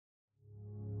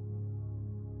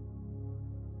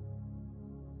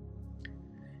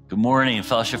Good morning,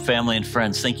 fellowship family and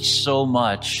friends. Thank you so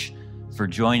much for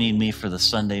joining me for the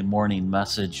Sunday morning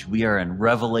message. We are in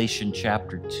Revelation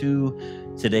chapter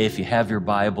 2 today. If you have your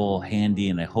Bible handy,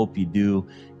 and I hope you do,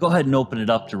 go ahead and open it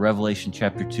up to Revelation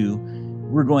chapter 2.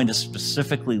 We're going to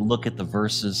specifically look at the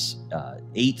verses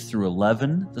 8 through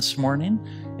 11 this morning.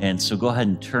 And so go ahead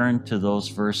and turn to those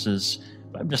verses.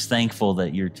 I'm just thankful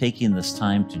that you're taking this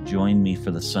time to join me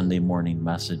for the Sunday morning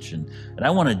message. And I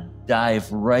want to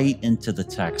dive right into the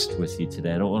text with you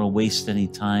today. I don't want to waste any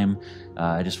time.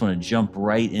 I just want to jump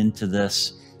right into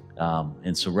this.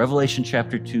 And so Revelation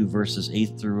chapter 2, verses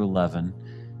 8 through 11.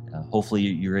 Hopefully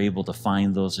you're able to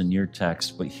find those in your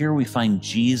text. But here we find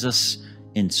Jesus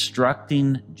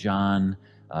instructing John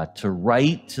to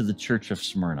write to the church of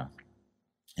Smyrna.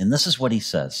 And this is what he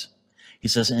says. He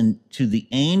says, "And to the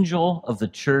angel of the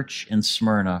church in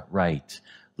Smyrna write,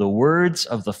 the words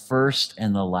of the first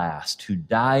and the last, who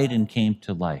died and came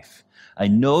to life. I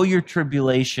know your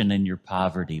tribulation and your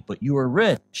poverty, but you are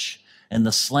rich, and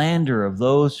the slander of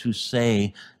those who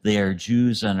say they are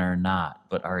Jews and are not,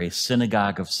 but are a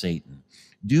synagogue of Satan.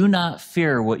 Do not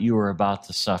fear what you are about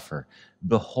to suffer.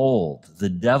 Behold, the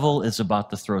devil is about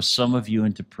to throw some of you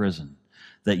into prison,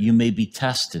 that you may be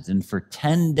tested, and for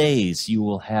 10 days you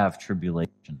will have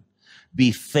tribulation.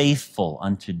 Be faithful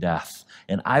unto death,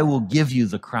 and I will give you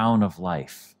the crown of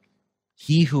life.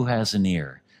 He who has an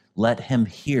ear, let him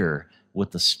hear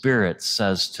what the Spirit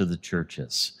says to the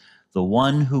churches. The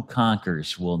one who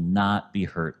conquers will not be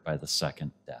hurt by the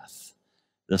second death."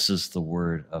 This is the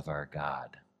word of our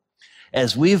God.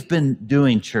 As we've been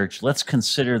doing, church, let's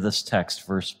consider this text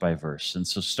verse by verse. And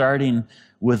so starting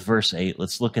with verse 8,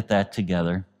 let's look at that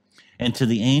together. "And to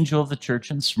the angel of the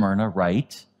church in Smyrna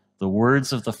write the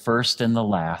words of the first and the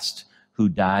last, who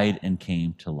died and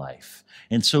came to life."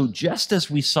 And so just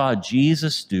as we saw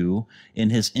Jesus do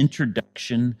in his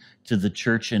introduction to the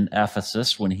church in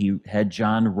Ephesus, when he had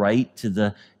John write to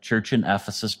the church in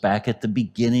Ephesus back at the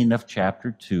beginning of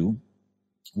chapter 2,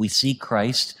 we see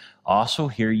Christ also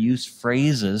here use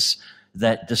phrases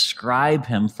that describe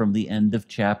him from the end of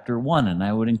chapter 1. And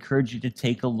I would encourage you to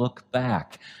take a look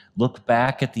back. Look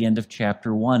back at the end of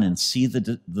chapter 1 and see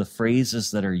the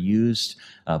phrases that are used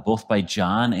both by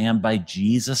John and by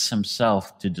Jesus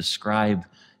himself to describe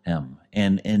him.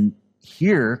 And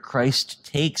here, Christ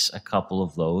takes a couple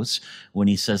of those when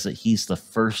he says that he's the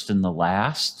first and the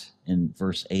last in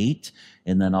verse 8,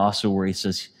 and then also where he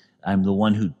says, "I'm the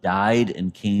one who died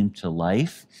and came to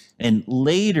life." And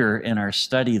later in our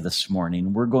study this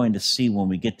morning, we're going to see when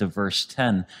we get to verse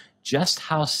 10, just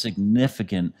how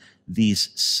significant these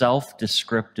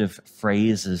self-descriptive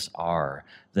phrases are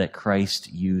that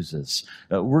Christ uses.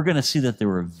 We're going to see that they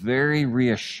were very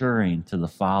reassuring to the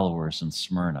followers in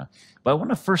Smyrna. But I want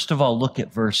to first of all look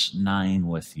at verse 9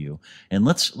 with you. And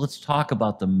let's talk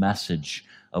about the message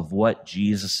of what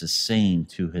Jesus is saying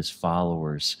to his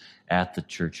followers at the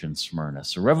church in Smyrna.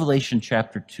 So Revelation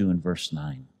chapter 2 and verse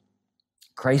 9.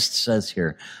 Christ says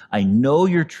here, "I know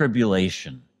your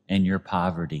tribulation and your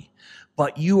poverty,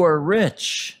 but you are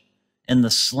rich, and the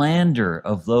slander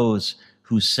of those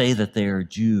who say that they are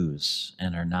Jews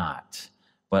and are not,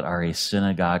 but are a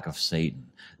synagogue of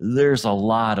Satan." There's a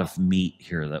lot of meat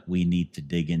here that we need to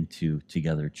dig into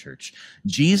together, church.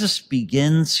 Jesus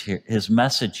begins his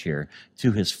message here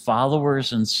to his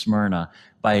followers in Smyrna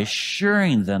by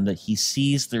assuring them that he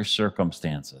sees their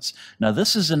circumstances. Now,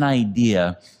 this is an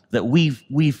idea that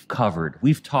we've covered.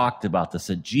 We've talked about this,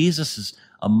 that Jesus is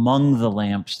among the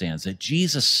lampstands, that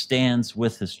Jesus stands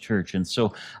with his church. And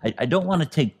so I don't want to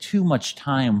take too much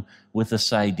time with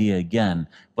this idea again,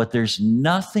 but there's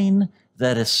nothing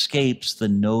that escapes the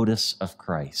notice of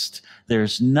Christ.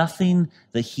 There's nothing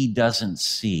that he doesn't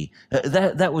see.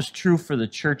 That was true for the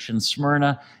church in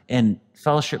Smyrna, and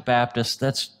Fellowship Baptist,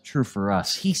 that's true for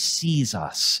us. He sees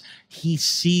us. He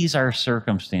sees our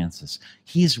circumstances.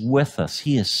 He's with us.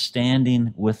 He is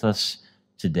standing with us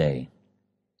today.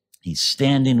 He's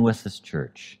standing with his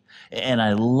church. And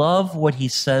I love what he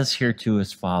says here to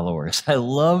his followers. I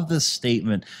love the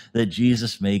statement that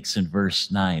Jesus makes in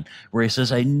verse 9, where he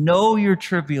says, "I know your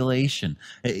tribulation."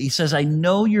 He says, "I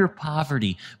know your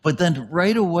poverty." But then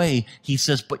right away, he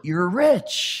says, "But you're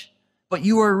rich. But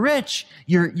you are rich.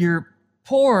 You're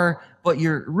poor, but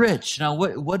you're rich." Now,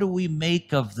 what do we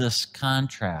make of this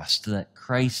contrast that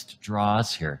Christ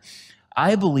draws here?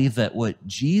 I believe that what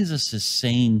Jesus is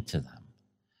saying to them,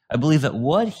 I believe that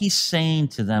what he's saying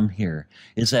to them here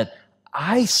is that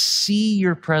I see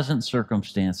your present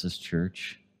circumstances,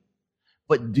 church,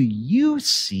 but do you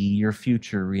see your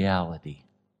future reality?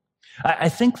 I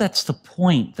think that's the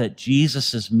point that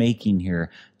Jesus is making here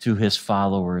to his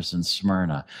followers in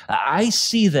Smyrna. I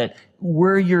see that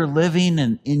where you're living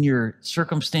and in your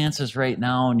circumstances right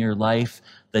now in your life,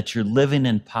 that you're living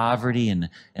in poverty, and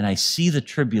I see the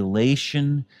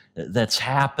tribulation that's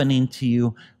happening to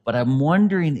you, but I'm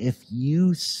wondering if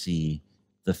you see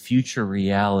the future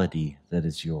reality that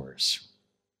is yours.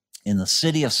 In the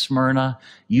city of Smyrna,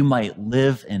 you might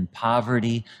live in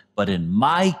poverty, but in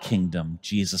my kingdom,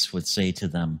 Jesus would say to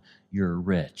them, you're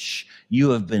rich. You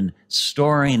have been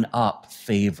storing up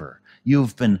favor.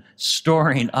 You've been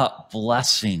storing up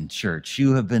blessing, church.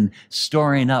 You have been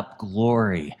storing up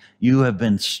glory. You have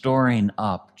been storing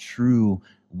up true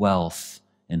wealth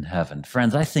in heaven.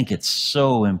 Friends, I think it's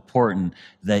so important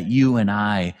that you and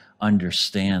I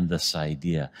understand this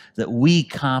idea, that we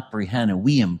comprehend and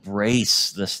we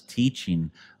embrace this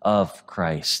teaching of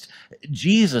Christ.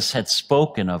 Jesus had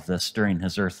spoken of this during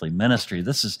his earthly ministry.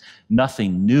 This is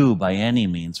nothing new by any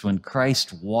means. When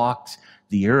Christ walked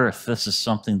the earth, this is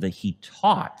something that he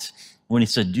taught when he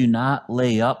said, do not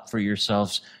lay up for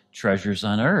yourselves treasures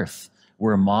on earth,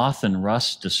 where moth and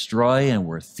rust destroy and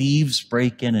where thieves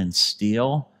break in and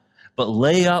steal, but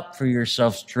lay up for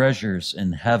yourselves treasures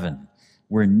in heaven,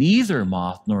 where neither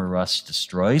moth nor rust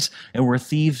destroys, and where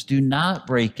thieves do not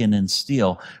break in and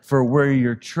steal. For where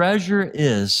your treasure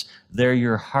is, there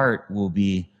your heart will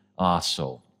be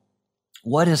also.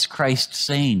 What is Christ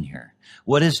saying here?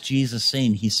 What is Jesus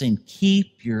saying? He's saying,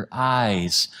 keep your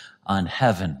eyes on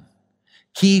heaven.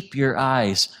 Keep your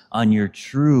eyes on your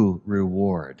true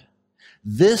reward.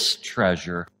 This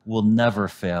treasure will never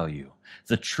fail you.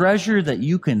 The treasure that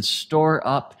you can store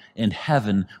up in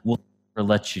heaven will never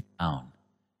let you down.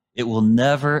 It will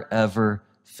never, ever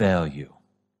fail you.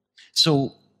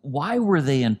 So why were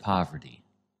they in poverty?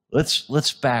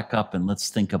 Let's back up and let's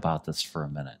think about this for a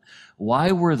minute.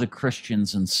 Why were the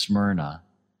Christians in Smyrna,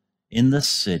 in the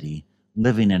city,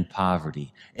 living in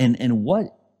poverty? And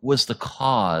what was the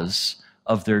cause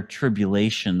of their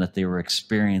tribulation that they were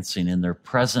experiencing in their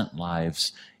present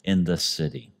lives in this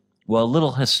city? Well, a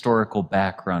little historical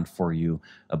background for you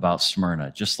about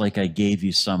Smyrna. Just like I gave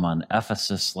you some on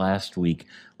Ephesus last week,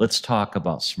 let's talk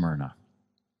about Smyrna.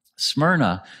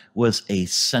 Smyrna was a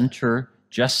center,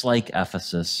 just like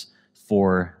Ephesus,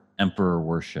 for emperor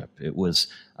worship. It was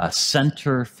a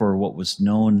center for what was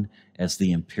known as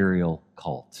the imperial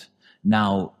cult.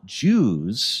 Now,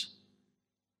 Jews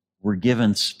were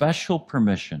given special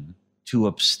permission to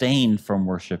abstain from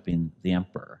worshiping the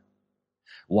emperor.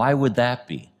 Why would that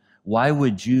be? Why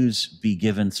would Jews be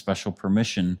given special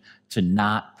permission to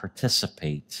not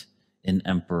participate in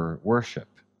emperor worship?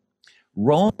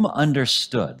 Rome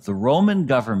understood, the Roman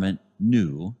government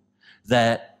knew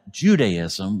that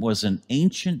Judaism was an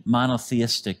ancient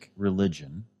monotheistic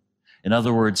religion. In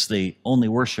other words, they only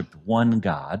worshiped one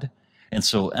God. And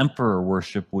so emperor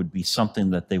worship would be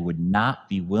something that they would not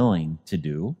be willing to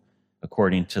do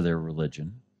according to their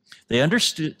religion. They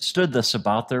understood this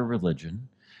about their religion.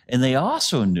 And they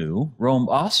also knew, Rome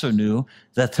also knew,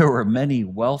 that there were many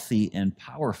wealthy and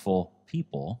powerful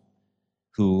people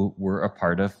who were a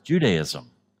part of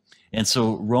Judaism. And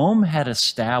so Rome had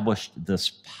established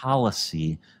this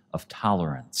policy of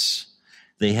tolerance.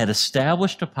 They had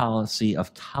established a policy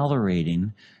of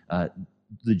tolerating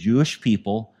the Jewish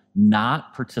people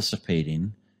not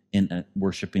participating in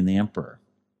worshiping the emperor.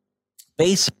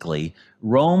 Basically,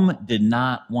 Rome did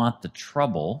not want the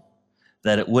trouble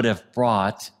that it would have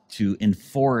brought to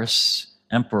enforce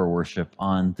emperor worship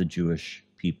on the Jewish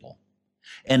people.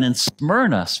 And in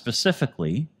Smyrna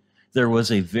specifically, there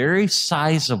was a very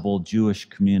sizable Jewish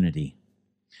community.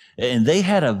 And they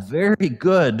had a very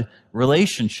good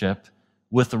relationship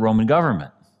with the Roman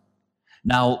government.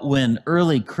 Now, when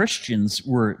early Christians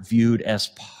were viewed as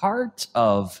part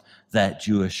of that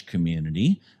Jewish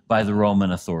community by the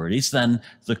Roman authorities, then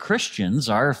the Christians,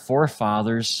 our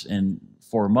forefathers and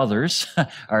foremothers,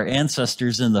 our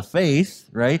ancestors in the faith,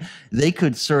 right? They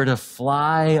could sort of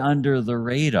fly under the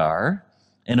radar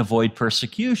and avoid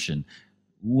persecution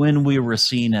when we were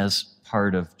seen as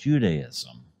part of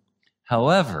Judaism.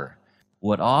 However,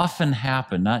 what often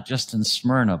happened, not just in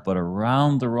Smyrna, but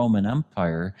around the Roman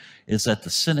Empire, is that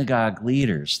the synagogue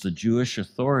leaders, the Jewish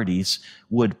authorities,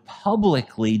 would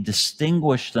publicly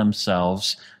distinguish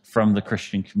themselves from the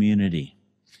Christian community.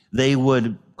 They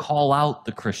would call out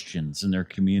the Christians in their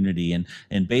community,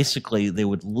 and basically they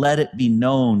would let it be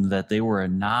known that they were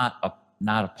not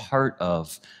a part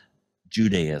of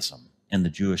Judaism and the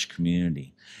Jewish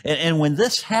community. And when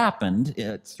this happened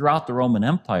throughout the Roman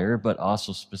Empire, but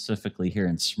also specifically here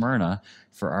in Smyrna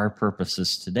for our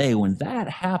purposes today, when that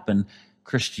happened,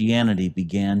 Christianity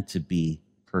began to be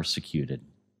persecuted.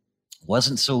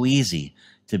 Wasn't so easy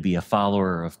to be a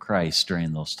follower of Christ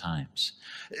during those times.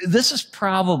 This is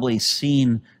probably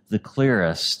seen the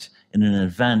clearest in an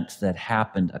event that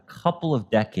happened a couple of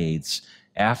decades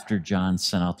after John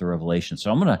sent out the revelation.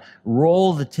 So I'm going to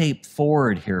roll the tape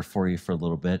forward here for you for a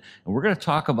little bit, and we're going to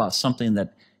talk about something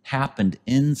that happened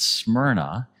in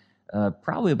Smyrna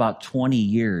probably about 20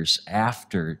 years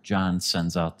after John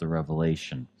sends out the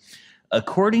revelation.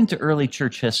 According to early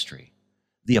church history,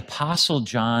 the Apostle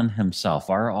John himself,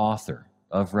 our author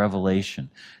of Revelation,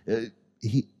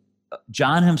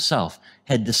 John himself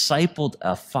had discipled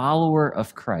a follower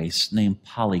of Christ named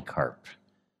Polycarp,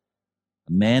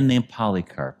 a man named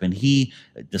Polycarp. And he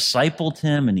discipled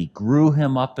him and he grew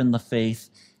him up in the faith.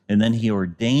 And then he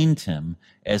ordained him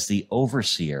as the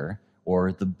overseer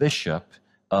or the bishop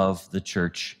of the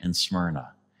church in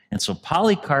Smyrna. And so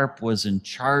Polycarp was in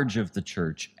charge of the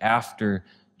church after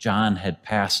John had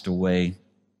passed away.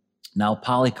 Now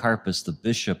Polycarp is the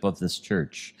bishop of this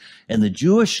church. And the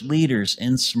Jewish leaders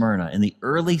in Smyrna in the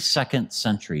early 2nd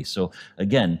century, so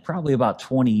again, probably about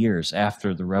 20 years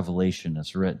after the revelation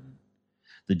is written,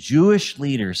 the Jewish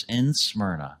leaders in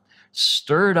Smyrna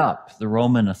stirred up the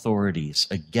Roman authorities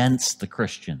against the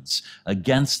Christians,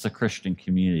 against the Christian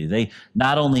community. They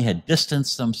not only had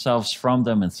distanced themselves from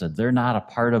them and said, they're not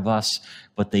a part of us,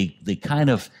 but they kind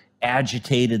of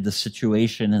agitated the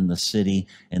situation in the city,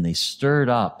 and they stirred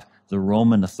up the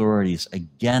Roman authorities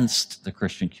against the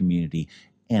Christian community,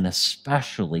 and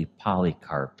especially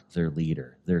Polycarp, their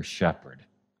leader, their shepherd.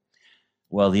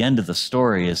 Well, the end of the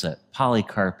story is that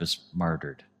Polycarp is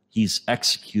martyred. He's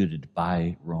executed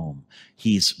by Rome.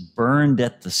 He's burned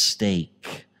at the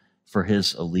stake for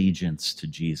his allegiance to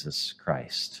Jesus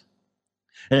Christ.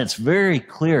 And it's very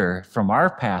clear from our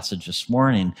passage this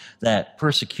morning that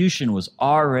persecution was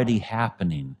already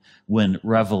happening when the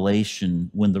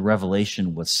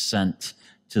revelation was sent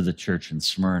to the church in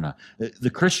Smyrna. The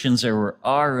Christians there were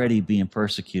already being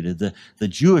persecuted. The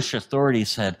Jewish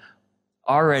authorities had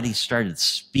already started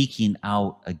speaking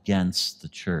out against the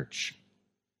church.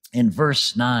 In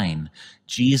verse 9,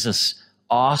 Jesus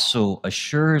also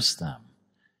assures them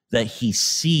that he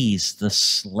sees the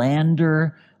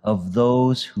slander of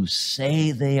those who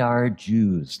say they are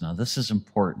Jews. Now, this is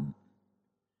important.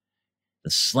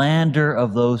 The slander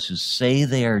of those who say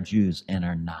they are Jews and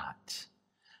are not,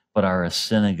 but are a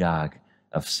synagogue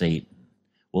of Satan.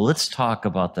 Well, let's talk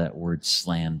about that word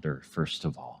slander, first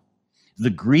of all.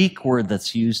 The Greek word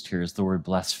that's used here is the word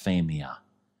blasphemia.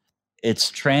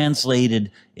 It's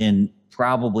translated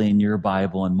probably in your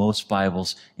Bible and most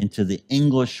Bibles into the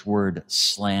English word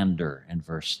slander in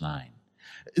verse 9.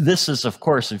 This is, of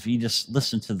course, if you just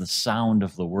listen to the sound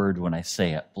of the word when I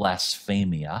say it,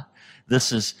 blasphemia,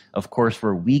 this is, of course,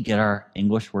 where we get our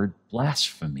English word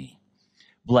blasphemy.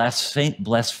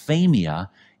 Blasphemia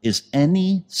is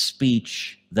any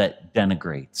speech that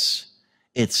denigrates.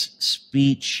 It's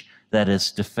speech that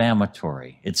is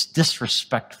defamatory. It's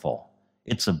disrespectful.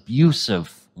 It's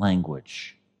abusive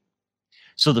language.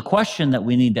 So the question that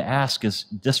we need to ask is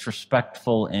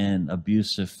disrespectful and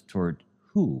abusive toward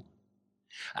who?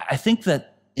 I think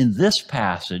that in this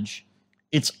passage,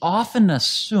 it's often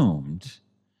assumed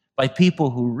by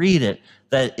people who read it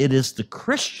that it is the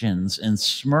Christians in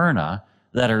Smyrna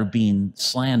that are being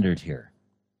slandered here.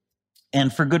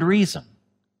 And for good reason.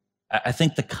 I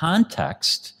think the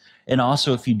context, and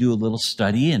also if you do a little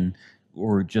study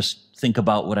or just think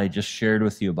about what I just shared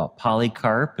with you about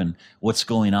Polycarp and what's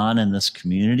going on in this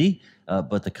community,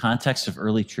 but the context of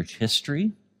early church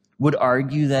history would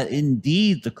argue that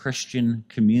indeed the Christian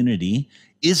community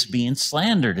is being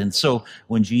slandered. And so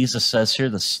when Jesus says here,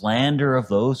 the slander of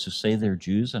those who say they're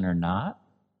Jews and are not,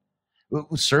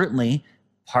 certainly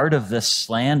part of this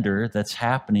slander that's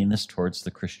happening is towards the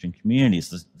Christian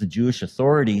communities. The Jewish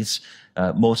authorities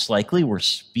most likely were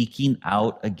speaking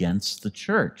out against the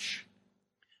church.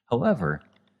 However,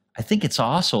 I think it's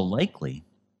also likely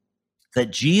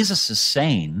that Jesus is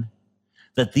saying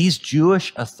that these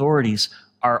Jewish authorities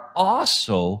are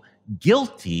also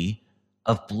guilty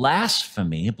of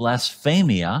blasphemia,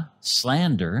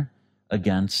 slander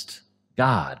against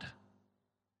God.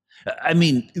 I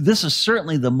mean, this is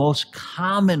certainly the most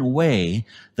common way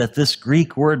that this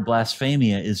Greek word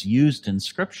blasphemia is used in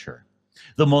Scripture.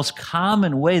 The most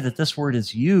common way that this word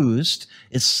is used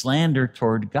is slander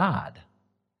toward God.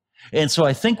 And so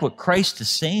I think what Christ is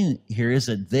saying here is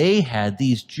that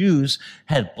these Jews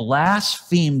had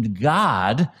blasphemed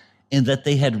God in that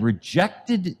they had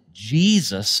rejected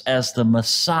Jesus as the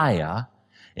Messiah,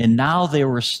 and now they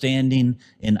were standing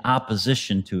in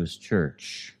opposition to his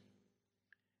church.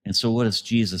 And so what does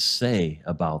Jesus say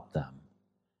about them?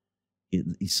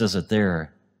 He says that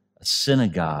they're a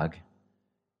synagogue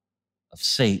of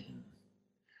Satan.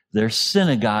 Their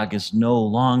synagogue is no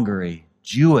longer a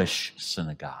Jewish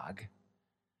synagogue,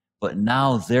 but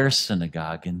now their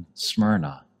synagogue in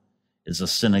Smyrna is a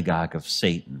synagogue of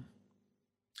Satan.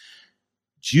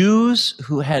 Jews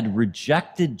who had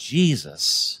rejected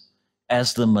Jesus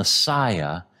as the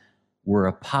Messiah were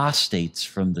apostates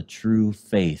from the true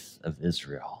faith of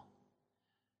Israel.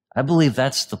 I believe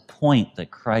that's the point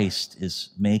that Christ is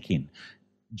making.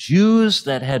 Jews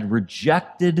that had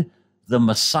rejected the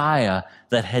Messiah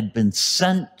that had been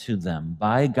sent to them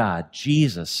by God,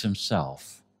 Jesus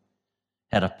himself,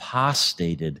 had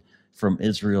apostated from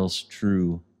Israel's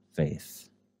true faith.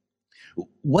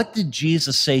 What did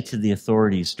Jesus say to the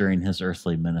authorities during his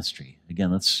earthly ministry?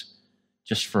 Again, let's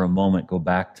just for a moment go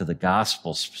back to the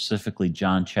gospel, specifically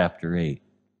John chapter 8.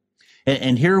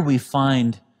 And here we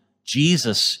find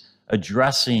Jesus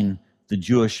addressing the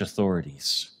Jewish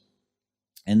authorities.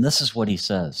 And this is what he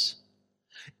says: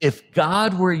 "If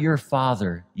God were your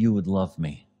father, you would love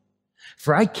me.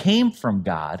 For I came from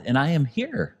God, and I am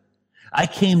here. I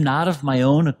came not of my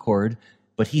own accord,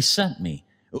 but he sent me.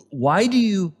 Why do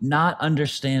you not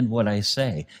understand what I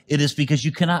say? It is because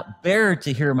you cannot bear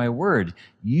to hear my word.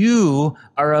 You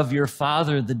are of your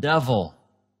father, the devil,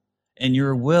 and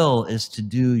your will is to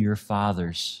do your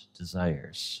father's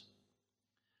desires."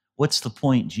 What's the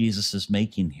point Jesus is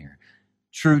making here?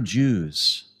 True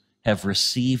Jews have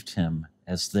received him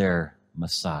as their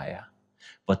Messiah,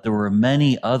 but there were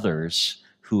many others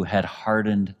who had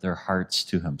hardened their hearts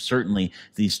to him. Certainly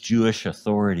these Jewish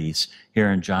authorities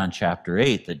here in John chapter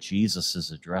 8 that Jesus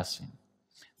is addressing.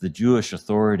 The Jewish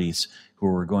authorities who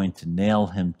were going to nail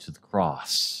him to the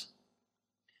cross.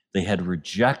 They had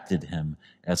rejected him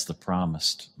as the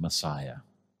promised Messiah.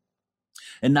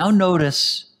 And now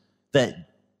notice that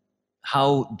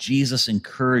how Jesus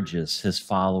encourages his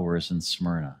followers in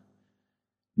Smyrna.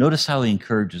 Notice how he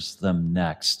encourages them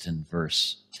next in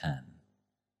verse 10.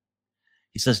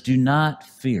 He says, "Do not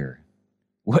fear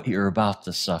what you're about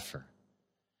to suffer.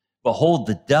 Behold,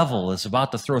 the devil is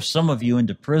about to throw some of you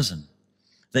into prison,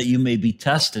 that you may be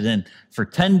tested, and for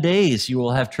 10 days you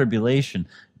will have tribulation.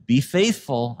 Be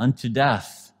faithful unto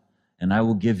death, and I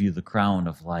will give you the crown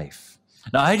of life."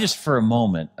 Now, for a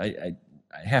moment, I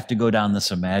have to go down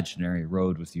this imaginary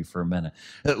road with you for a minute.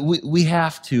 We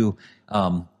have to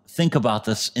think about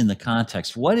this in the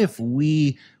context. What if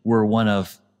we were one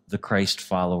of the Christ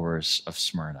followers of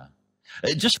Smyrna?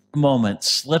 Just for a moment,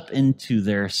 slip into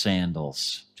their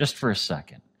sandals, just for a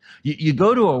second. You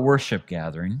go to a worship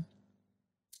gathering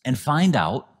and find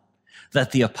out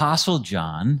that the Apostle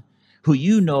John, who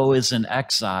you know is in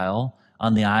exile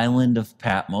on the island of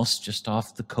Patmos, just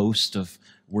off the coast of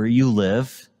where you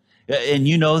live, and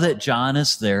you know that John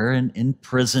is there and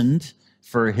imprisoned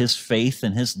for his faith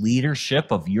and his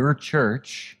leadership of your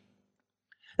church,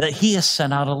 that he has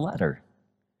sent out a letter.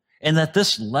 And that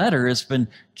this letter has been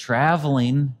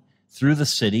traveling through the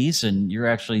cities, and you're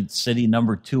actually city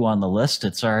number 2 on the list.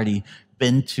 It's already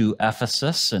been to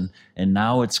Ephesus, and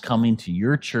now it's coming to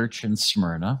your church in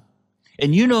Smyrna.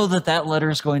 And you know that that letter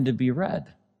is going to be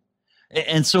read.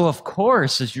 And so, of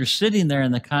course, as you're sitting there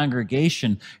in the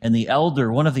congregation and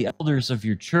one of the elders of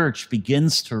your church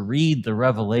begins to read the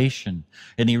Revelation,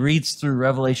 and he reads through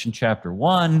Revelation chapter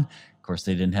 1. Of course,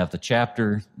 they didn't have the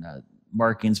chapter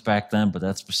markings back then, but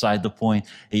that's beside the point.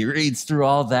 He reads through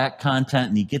all that content,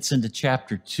 and he gets into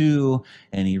chapter 2,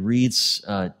 and he reads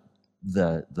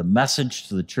the message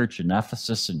to the church in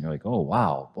Ephesus, and you're like, oh,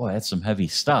 wow, boy, that's some heavy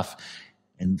stuff.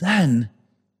 And then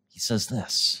he says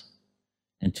this: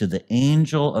 "And to the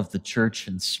angel of the church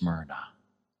in Smyrna."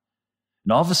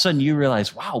 And all of a sudden you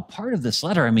realize, wow, part of this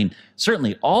letter,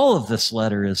 certainly all of this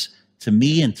letter is to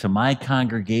me and to my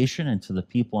congregation and to the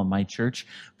people in my church,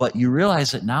 but you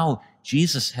realize that now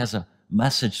Jesus has a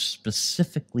message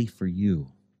specifically for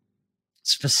you,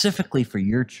 specifically for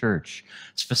your church,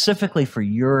 specifically for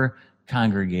your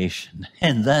congregation.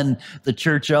 And then the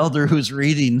church elder who's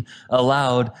reading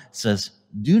aloud says,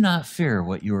 "Do not fear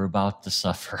what you are about to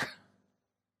suffer."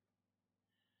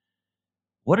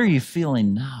 What are you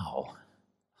feeling now?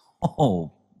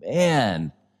 Oh,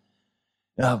 man.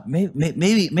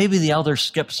 Maybe the elder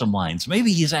skipped some lines.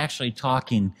 Maybe he's actually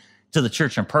talking to the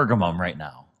church in Pergamum right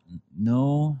now.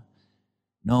 No,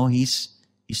 he's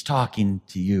talking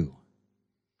to you.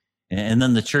 And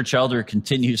then the church elder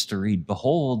continues to read,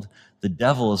 "Behold, the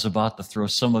devil is about to throw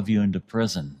some of you into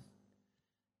prison."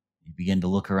 You begin to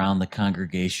look around the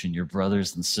congregation, your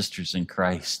brothers and sisters in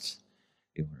Christ.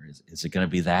 Is it going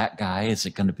to be that guy? Is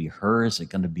it going to be her? Is it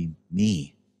going to be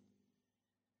me?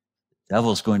 The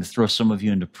devil is going to throw some of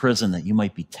you into prison that you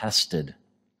might be tested.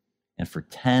 And for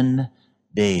 10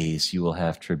 days you will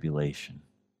have tribulation.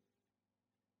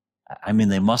 I mean,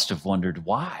 they must have wondered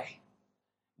why.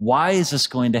 Why is this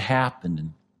going to happen?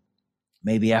 And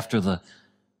maybe after the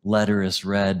letter is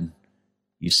read,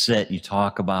 you sit, you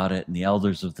talk about it, and the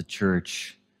elders of the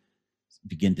church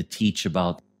begin to teach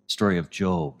about the story of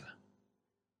Job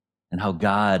and how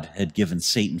God had given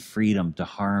Satan freedom to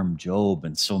harm Job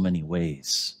in so many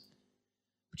ways.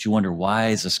 But you wonder, why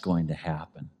is this going to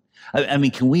happen? I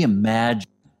mean, can we imagine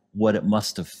what it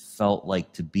must have felt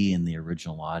like to be in the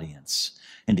original audience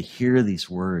and to hear these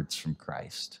words from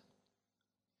Christ?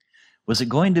 Was it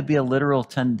going to be a literal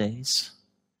 10 days?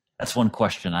 That's one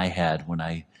question I had when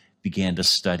I began to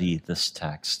study this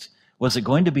text. Was it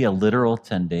going to be a literal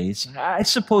 10 days? I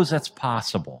suppose that's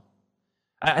possible.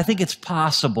 I think it's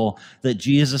possible that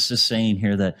Jesus is saying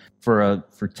here that for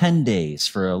 10 days,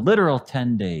 for a literal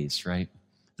 10 days, right?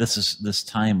 This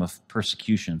time of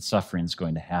persecution and suffering is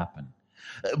going to happen.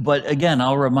 But again,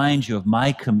 I'll remind you of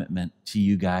my commitment to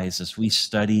you guys as we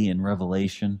study in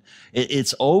Revelation.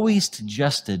 It's always to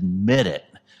just admit it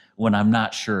when I'm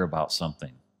not sure about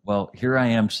something. Well, here I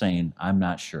am saying I'm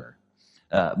not sure.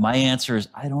 My answer is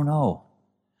I don't know.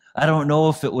 I don't know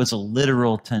if it was a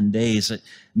literal 10 days.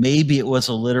 Maybe it was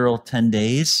a literal 10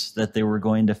 days that they were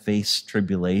going to face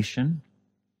tribulation.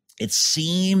 It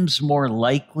seems more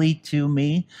likely to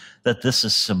me that this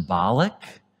is symbolic,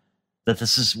 that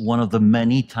this is one of the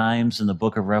many times in the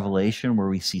book of Revelation where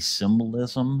we see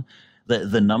symbolism.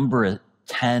 The number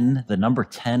 10, the number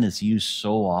 10 is used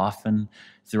so often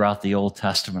throughout the Old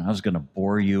Testament. I was going to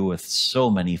bore you with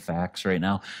so many facts right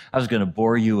now. I was going to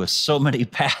bore you with so many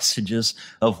passages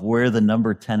of where the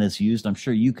number 10 is used. I'm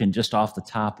sure you can just off the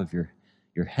top of your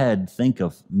head think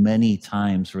of many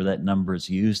times where that number is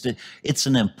used. It's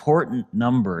an important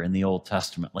number in the Old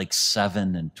Testament, like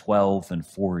 7 and 12 and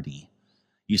 40.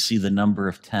 You see the number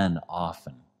of 10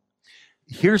 often.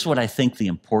 Here's what I think the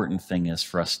important thing is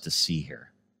for us to see here.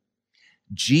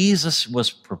 Jesus was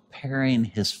preparing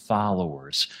his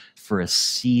followers for a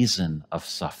season of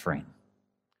suffering.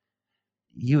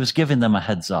 He was giving them a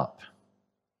heads up.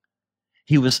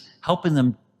 He was helping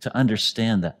them to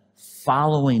understand that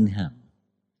following him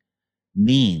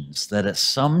means that at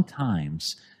some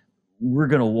times we're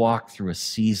going to walk through a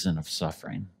season of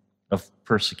suffering, of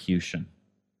persecution.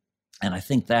 And I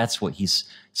think that's what he's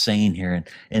saying here.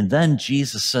 And then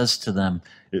Jesus says to them,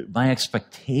 my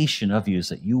expectation of you is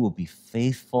that you will be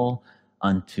faithful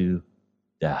unto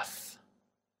death.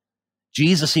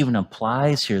 Jesus even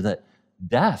implies here that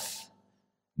death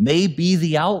may be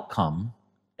the outcome,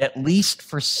 at least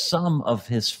for some of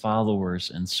his followers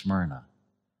in Smyrna.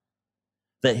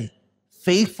 That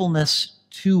faithfulness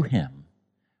to him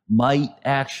might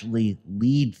actually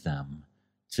lead them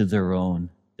to their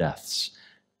own deaths.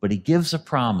 But he gives a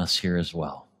promise here as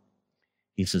well.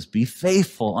 He says, be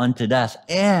faithful unto death,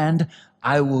 and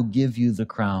I will give you the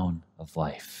crown of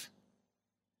life.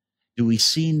 Do we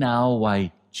see now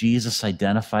why Jesus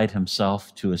identified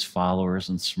himself to his followers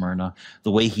in Smyrna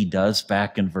the way he does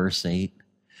back in verse 8?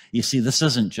 You see, this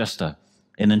isn't just an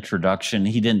introduction.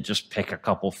 He didn't just pick a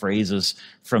couple phrases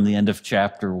from the end of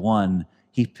chapter 1.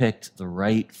 He picked the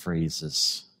right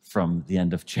phrases from the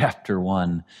end of chapter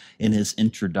 1 in his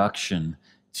introduction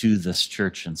to this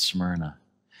church in Smyrna.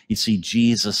 You see,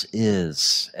 Jesus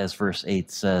is, as verse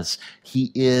 8 says,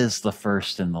 he is the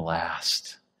first and the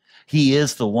last. He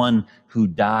is the one who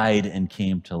died and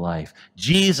came to life.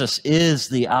 Jesus is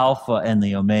the Alpha and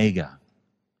the Omega.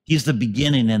 He's the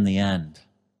beginning and the end.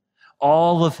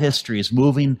 All of history is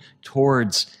moving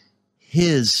towards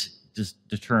his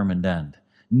determined end.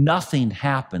 Nothing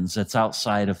happens that's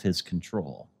outside of his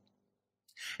control.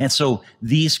 And so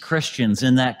these Christians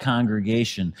in that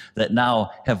congregation that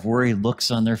now have worried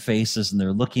looks on their faces and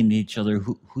they're looking at each other,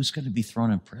 who's going to be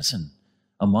thrown in prison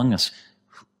among us?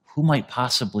 Who might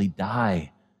possibly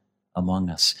die among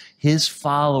us? His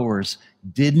followers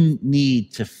didn't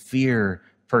need to fear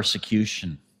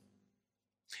persecution.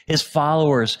 His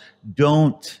followers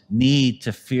don't need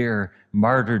to fear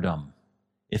martyrdom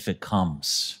if it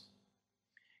comes.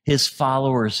 His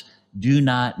followers do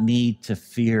not need to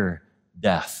fear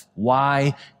death.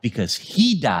 Why? Because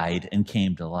he died and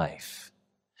came to life.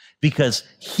 Because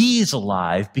he's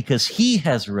alive, because he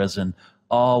has risen,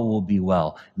 all will be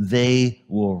well. They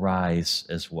will rise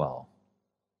as well.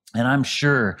 And I'm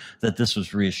sure that this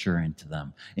was reassuring to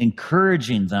them,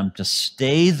 encouraging them to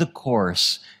stay the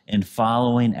course in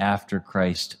following after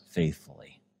Christ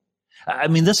faithfully. I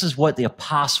mean, this is what the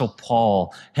Apostle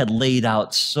Paul had laid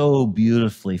out so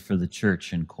beautifully for the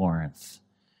church in Corinth.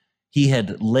 He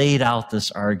had laid out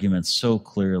this argument so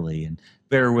clearly. And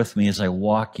bear with me as I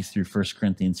walk you through 1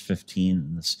 Corinthians 15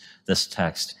 in this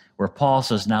text, where Paul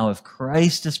says, now if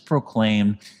Christ is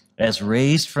proclaimed as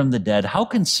raised from the dead, how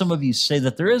can some of you say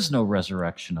that there is no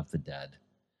resurrection of the dead?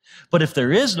 But if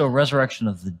there is no resurrection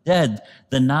of the dead,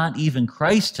 then not even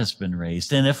Christ has been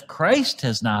raised. And if Christ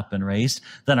has not been raised,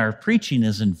 then our preaching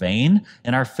is in vain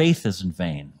and our faith is in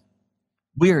vain.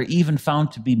 We are even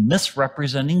found to be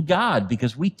misrepresenting God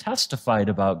because we testified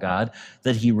about God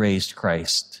that he raised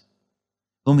Christ,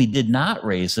 whom he did not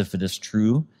raise, if it is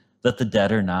true that the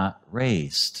dead are not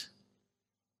raised.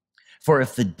 For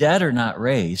if the dead are not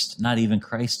raised, not even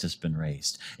Christ has been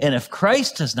raised. And if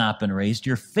Christ has not been raised,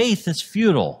 your faith is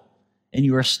futile, and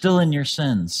you are still in your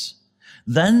sins.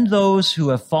 Then those who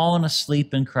have fallen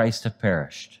asleep in Christ have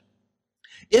perished.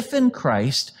 If in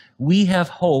Christ we have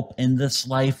hope in this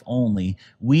life only,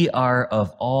 we are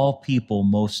of all people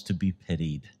most to be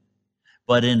pitied.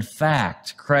 But in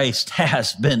fact, Christ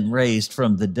has been raised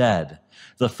from the dead,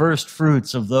 the first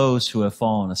fruits of those who have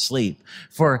fallen asleep.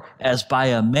 For as by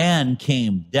a man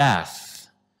came death,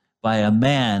 by a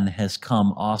man has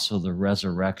come also the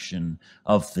resurrection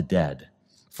of the dead.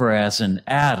 For as in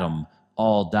Adam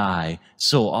all die,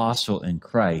 so also in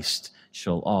Christ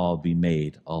shall all be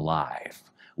made alive.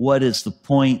 What is the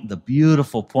point, the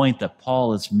beautiful point that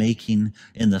Paul is making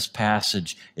in this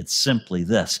passage? It's simply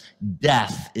this: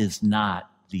 death is not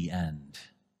the end.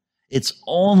 It's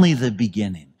only the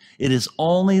beginning. It is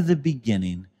only the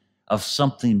beginning of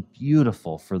something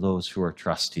beautiful for those who are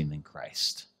trusting in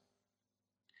Christ.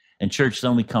 And church,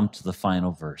 then we come to the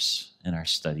final verse in our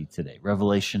study today.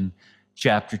 Revelation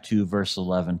chapter 2, verse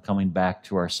 11, coming back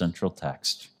to our central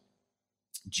text.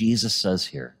 Jesus says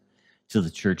here to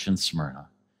the church in Smyrna,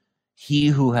 "He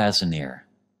who has an ear,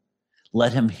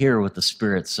 let him hear what the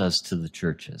Spirit says to the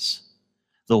churches.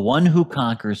 The one who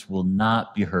conquers will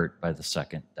not be hurt by the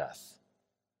second death."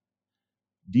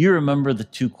 Do you remember the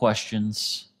two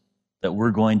questions that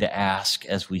we're going to ask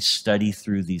as we study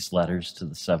through these letters to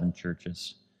the seven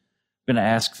churches? We're going to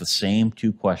ask the same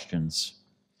two questions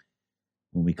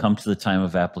when we come to the time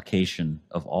of application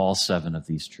of all seven of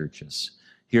these churches.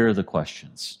 Here are the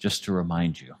questions, just to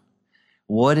remind you.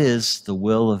 What is the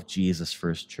will of Jesus for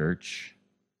his church?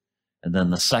 And then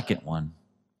the second one,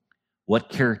 what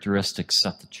characteristics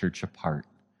set the church apart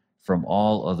from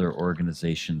all other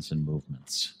organizations and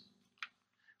movements?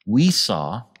 We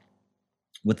saw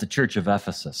with the church of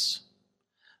Ephesus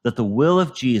that the will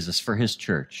of Jesus for his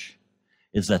church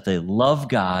is that they love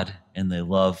God and they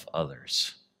love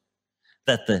others.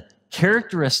 That the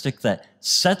characteristic that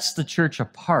sets the church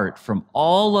apart from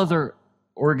all other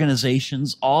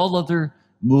organizations, all other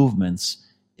movements,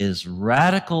 is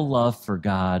radical love for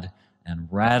God and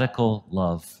radical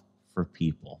love for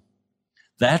people.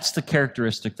 That's the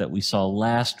characteristic that we saw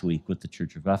last week with the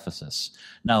church of Ephesus.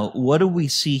 Now, what do we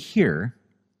see here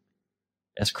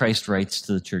as Christ writes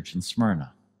to the church in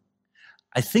Smyrna?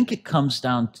 I think it comes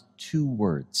down to two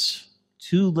words,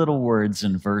 two little words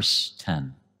in verse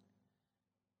 10.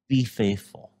 Be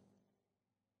faithful.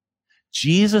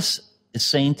 Jesus is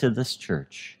saying to this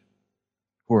church,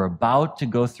 who are about to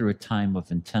go through a time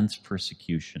of intense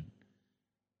persecution,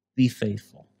 be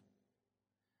faithful.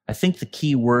 I think the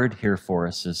key word here for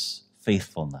us is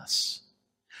faithfulness.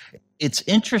 It's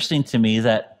interesting to me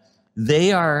that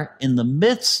they are in the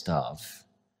midst of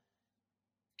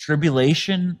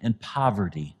tribulation and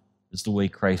poverty, is the way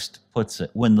Christ puts it.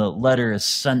 When the letter is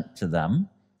sent to them,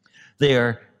 they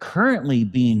are currently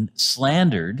being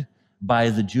slandered by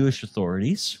the Jewish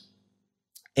authorities,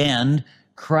 and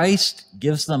Christ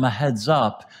gives them a heads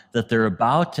up that they're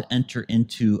about to enter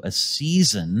into a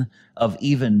season of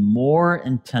even more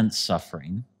intense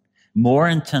suffering, more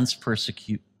intense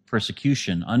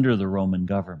persecution under the Roman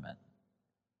government.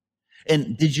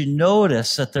 And did you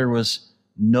notice that there was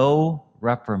no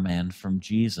reprimand from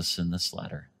Jesus in this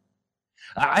letter?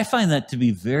 I find that to be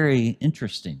very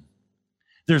interesting.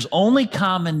 There's only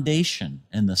commendation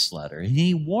in this letter.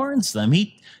 He warns them.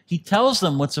 He tells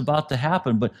them what's about to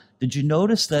happen. But did you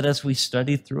notice that as we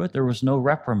studied through it, there was no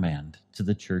reprimand to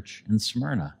the church in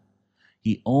Smyrna?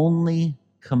 He only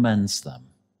commends them.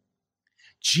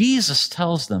 Jesus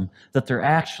tells them that they're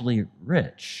actually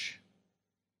rich.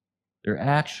 They're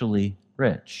actually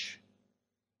rich.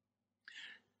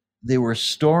 They were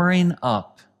storing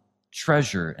up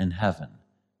treasure in heaven.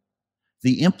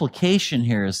 The implication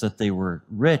here is that they were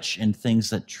rich in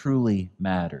things that truly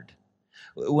mattered.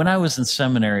 When I was in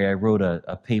seminary, I wrote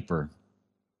a paper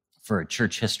for a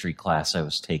church history class I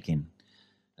was taking.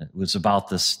 It was about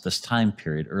this time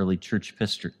period, early church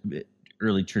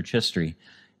history.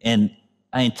 And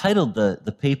I entitled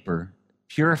the paper,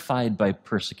 Purified by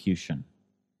Persecution.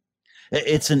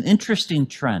 It's an interesting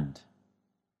trend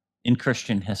in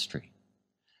Christian history.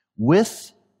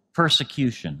 With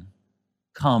persecution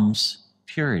comes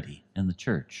purity in the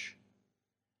church.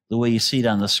 The way you see it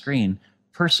on the screen,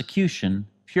 persecution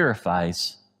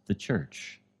purifies the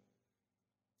church.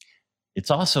 It's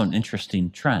also an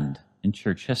interesting trend in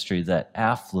church history that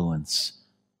affluence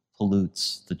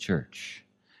pollutes the church.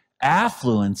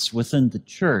 Affluence within the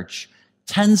church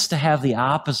tends to have the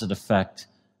opposite effect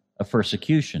of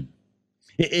persecution.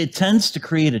 It tends to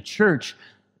create a church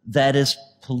that is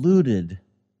polluted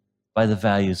by the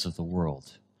values of the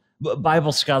world.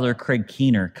 Bible scholar Craig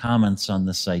Keener comments on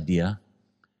this idea,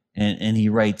 and he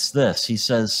writes this. He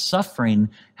says, suffering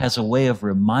has a way of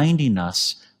reminding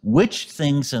us which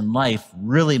things in life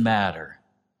really matter,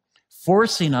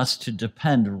 forcing us to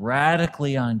depend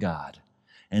radically on God,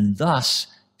 and thus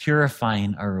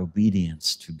purifying our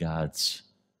obedience to God's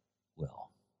will.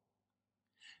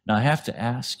 Now, I have to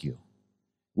ask you,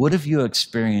 what have you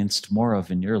experienced more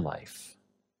of in your life?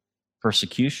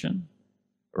 Persecution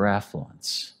or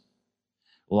affluence?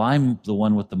 Well, I'm the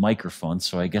one with the microphone,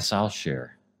 so I guess I'll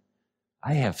share.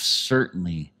 I have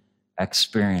certainly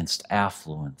experienced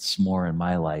affluence more in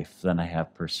my life than I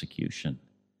have persecution.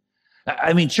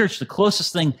 I mean, church, the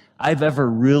closest thing I've ever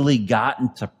really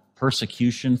gotten to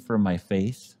persecution for my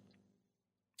faith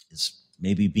is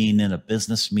maybe being in a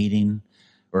business meeting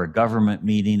or a government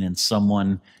meeting and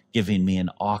someone giving me an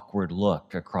awkward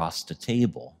look across the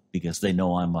table because they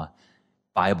know I'm a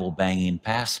Bible-banging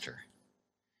pastor.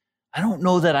 I don't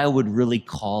know that I would really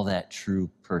call that true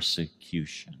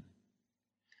persecution.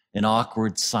 An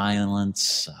awkward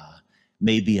silence,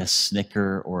 maybe a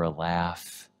snicker or a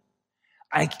laugh.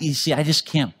 You see, I just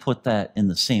can't put that in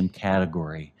the same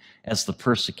category as the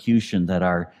persecution that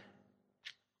our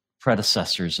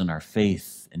predecessors in our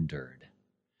faith endured.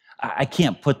 I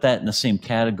can't put that in the same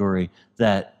category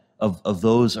that of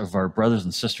those of our brothers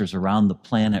and sisters around the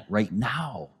planet right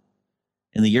now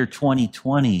in the year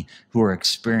 2020 who are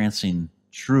experiencing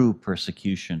true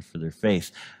persecution for their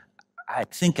faith. I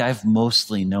think I've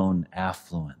mostly known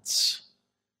affluence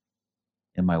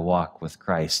in my walk with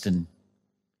Christ. And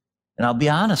I'll be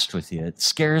honest with you, it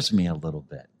scares me a little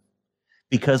bit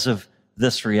because of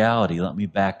this reality. Let me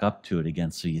back up to it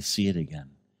again so you see it again.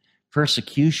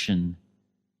 Persecution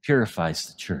purifies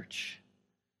the church.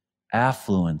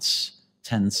 Affluence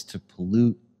tends to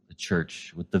pollute the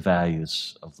church with the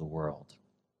values of the world.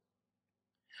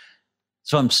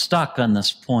 So I'm stuck on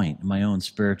this point in my own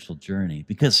spiritual journey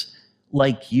because,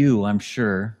 like you, I'm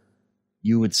sure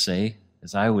you would say,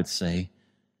 as I would say,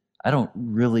 I don't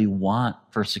really want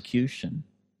persecution.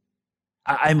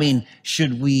 I mean,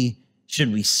 should we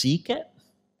seek it?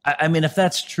 I mean, if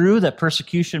that's true, that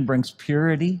persecution brings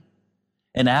purity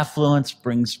and affluence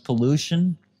brings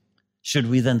pollution, should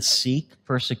we then seek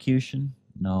persecution?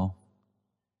 No.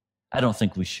 I don't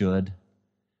think we should.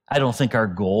 I don't think our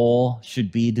goal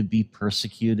should be to be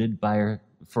persecuted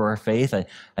for our faith.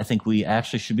 I think we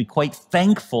actually should be quite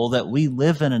thankful that we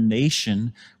live in a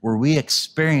nation where we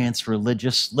experience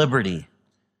religious liberty,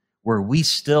 where we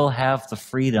still have the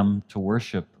freedom to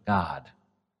worship God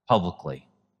publicly.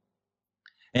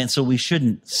 And so we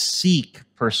shouldn't seek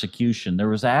persecution. There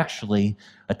was actually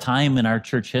a time in our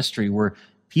church history where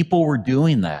people were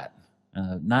doing that.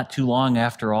 Not too long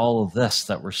after all of this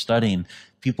that we're studying,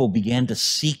 people began to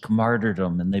seek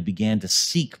martyrdom and they began to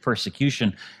seek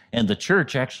persecution. And the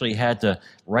church actually had to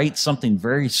write something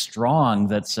very strong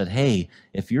that said, hey,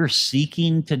 if you're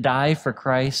seeking to die for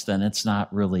Christ, then it's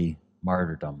not really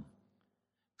martyrdom.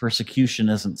 Persecution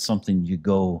isn't something you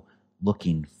go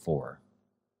looking for.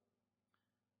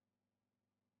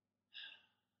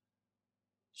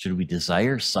 Should we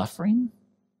desire suffering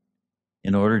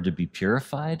in order to be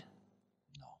purified?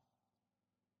 No.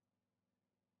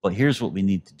 But here's what we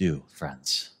need to do,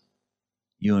 friends.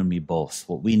 You and me both.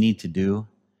 What we need to do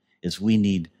is we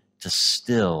need to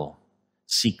still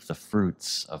seek the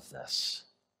fruits of this.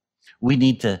 We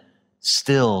need to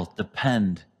still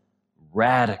depend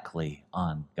radically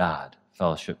on God,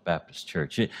 Fellowship Baptist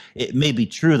Church. It may be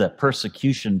true that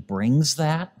persecution brings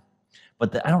that,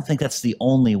 but I don't think that's the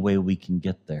only way we can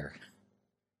get there.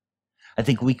 I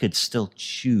think we could still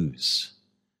choose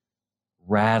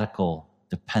radical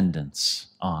dependence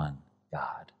on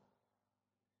God.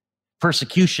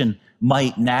 Persecution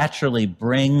might naturally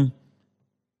bring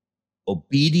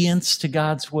obedience to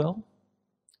God's will,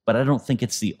 but I don't think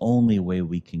it's the only way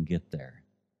we can get there.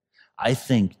 I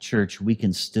think, church, we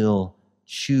can still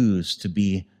choose to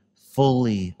be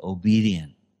fully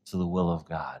obedient to the will of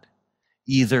God,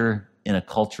 either in a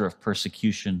culture of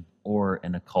persecution or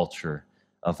in a culture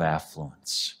of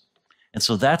affluence. And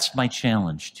so that's my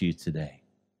challenge to you today.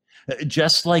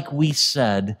 Just like we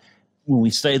said when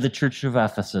we studied the Church of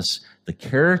Ephesus, the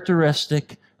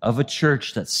characteristic of a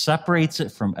church that separates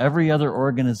it from every other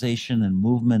organization and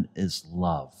movement is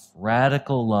love,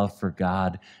 radical love for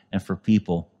God and for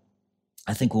people.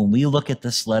 I think when we look at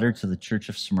this letter to the church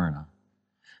of Smyrna,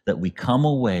 that we come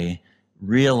away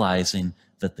realizing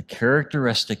that the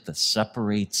characteristic that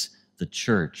separates the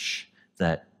church,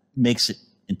 that makes it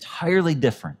entirely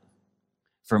different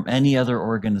from any other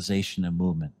organization and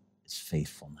movement, is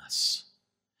faithfulness.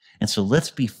 And so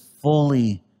let's be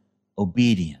fully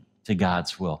obedient to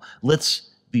God's will.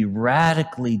 Let's be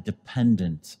radically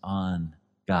dependent on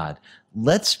God.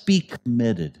 Let's be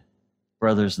committed,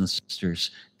 brothers and sisters,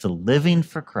 to living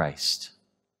for Christ,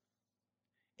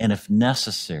 and if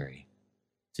necessary,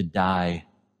 to die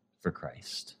for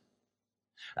Christ.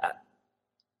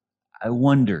 I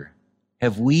wonder,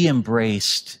 have we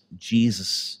embraced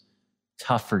Jesus'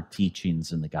 tougher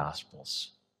teachings in the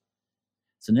Gospels?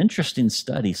 It's an interesting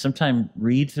study. Sometime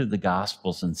read through the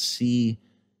Gospels and see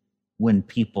when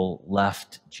people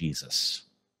left Jesus.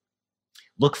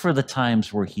 Look for the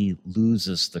times where he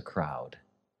loses the crowd.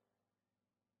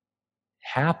 It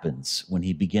happens when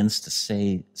he begins to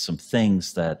say some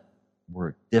things that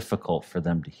were difficult for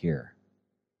them to hear.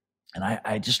 And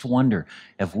I just wonder,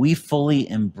 have we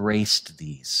fully embraced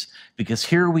these? Because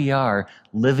here we are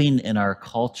living in our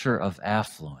culture of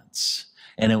affluence,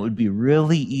 and it would be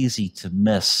really easy to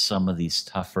miss some of these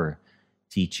tougher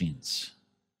teachings.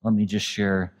 Let me just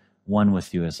share one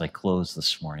with you as I close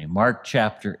this morning. Mark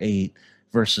chapter 8,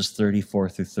 verses 34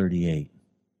 through 38.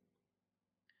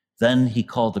 Then he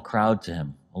called the crowd to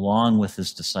him, along with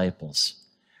his disciples,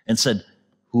 and said,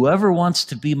 "Whoever wants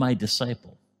to be my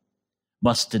disciple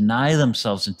must deny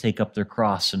themselves and take up their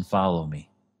cross and follow me.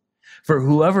 For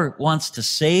whoever wants to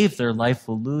save their life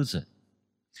will lose it.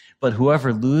 But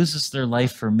whoever loses their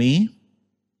life for me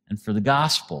and for the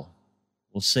gospel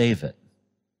will save it.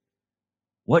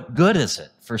 What good is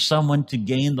it for someone to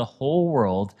gain the whole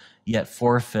world yet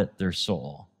forfeit their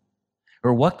soul?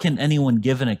 Or what can anyone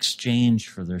give in exchange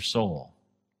for their soul?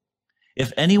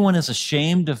 If anyone is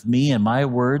ashamed of me and my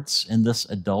words in this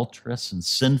adulterous and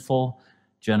sinful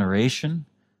generation,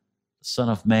 the Son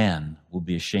of Man will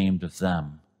be ashamed of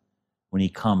them when he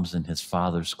comes in his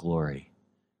Father's glory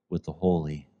with the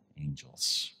holy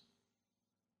angels."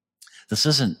 This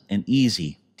isn't an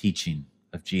easy teaching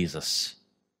of Jesus.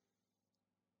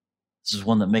 This is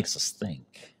one that makes us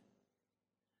think.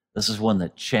 This is one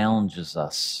that challenges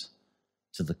us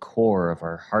to the core of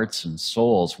our hearts and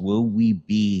souls. Will we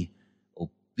be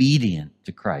obedient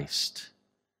to Christ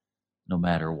no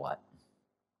matter what?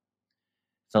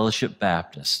 Fellowship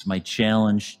Baptist, my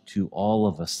challenge to all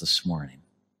of us this morning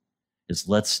is,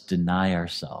 let's deny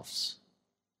ourselves.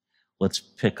 Let's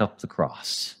pick up the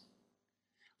cross.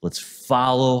 Let's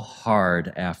follow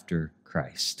hard after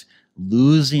Christ,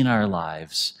 losing our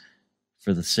lives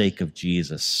for the sake of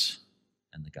Jesus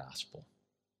and the gospel.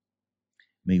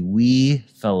 May we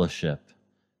fellowship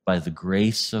by the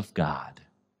grace of God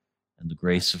and the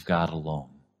grace of God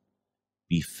alone,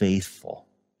 be faithful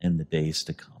in the days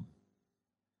to come.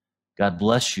 God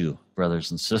bless you, brothers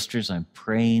and sisters. I'm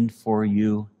praying for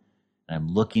you.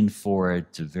 I'm looking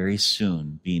forward to very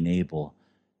soon being able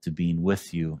to being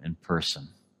with you in person,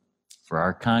 for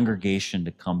our congregation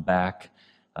to come back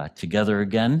together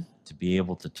again, to be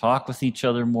able to talk with each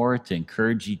other more, to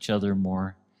encourage each other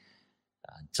more.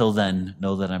 Until then,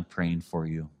 know that I'm praying for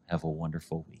you. Have a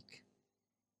wonderful week.